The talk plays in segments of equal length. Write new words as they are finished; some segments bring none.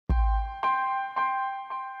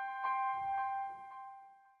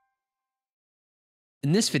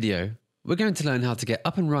In this video, we're going to learn how to get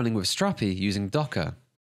up and running with Strapi using Docker.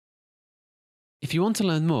 If you want to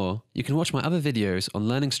learn more, you can watch my other videos on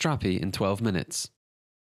learning Strapi in 12 minutes.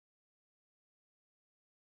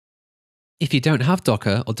 If you don't have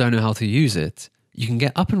Docker or don't know how to use it, you can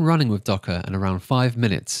get up and running with Docker in around 5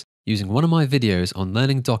 minutes using one of my videos on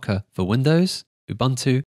learning Docker for Windows,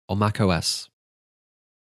 Ubuntu, or macOS.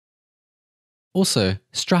 Also,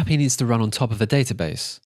 Strapi needs to run on top of a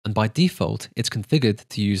database, and by default, it's configured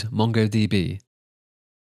to use MongoDB.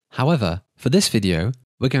 However, for this video,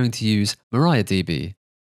 we're going to use MariaDB.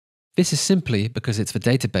 This is simply because it's the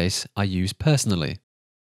database I use personally.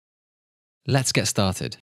 Let's get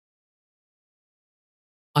started.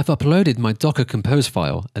 I've uploaded my Docker Compose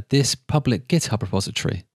file at this public GitHub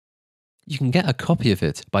repository. You can get a copy of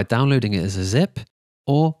it by downloading it as a zip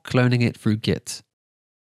or cloning it through Git.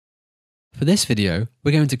 For this video,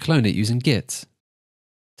 we're going to clone it using Git.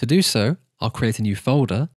 To do so, I'll create a new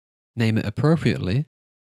folder, name it appropriately,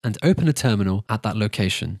 and open a terminal at that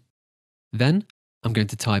location. Then, I'm going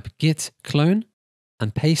to type git clone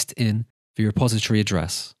and paste in the repository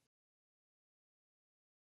address.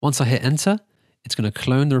 Once I hit enter, it's going to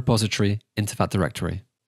clone the repository into that directory.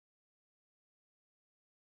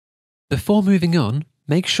 Before moving on,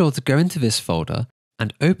 make sure to go into this folder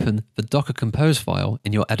and open the Docker Compose file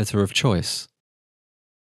in your editor of choice.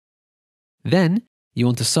 Then, you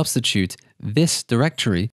want to substitute this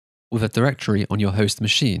directory with a directory on your host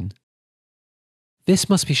machine. This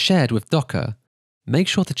must be shared with Docker. Make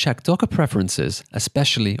sure to check Docker preferences,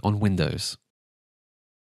 especially on Windows.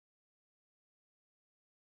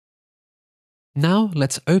 Now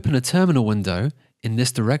let's open a terminal window in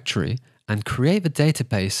this directory and create the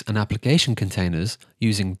database and application containers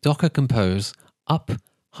using Docker Compose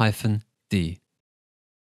up-d.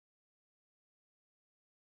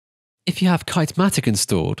 If you have Kitematic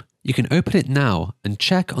installed, you can open it now and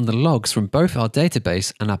check on the logs from both our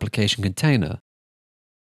database and application container.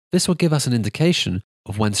 This will give us an indication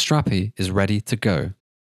of when Strapi is ready to go.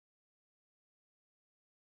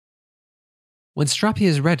 When Strapi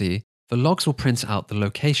is ready, the logs will print out the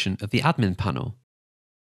location of the admin panel.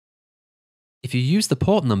 If you use the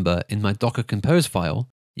port number in my Docker Compose file,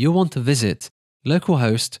 you'll want to visit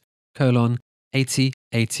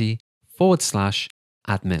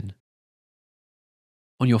localhost:8080/admin.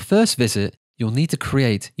 On your first visit, you'll need to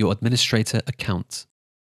create your administrator account.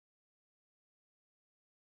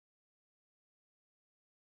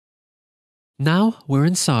 Now we're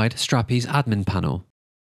inside Strapi's admin panel.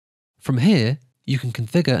 From here, you can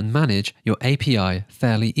configure and manage your API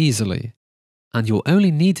fairly easily, and you'll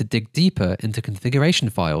only need to dig deeper into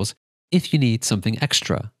configuration files if you need something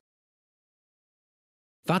extra.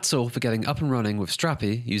 That's all for getting up and running with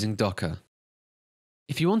Strapi using Docker.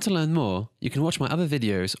 If you want to learn more, you can watch my other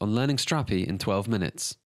videos on learning Strapi in 12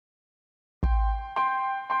 minutes.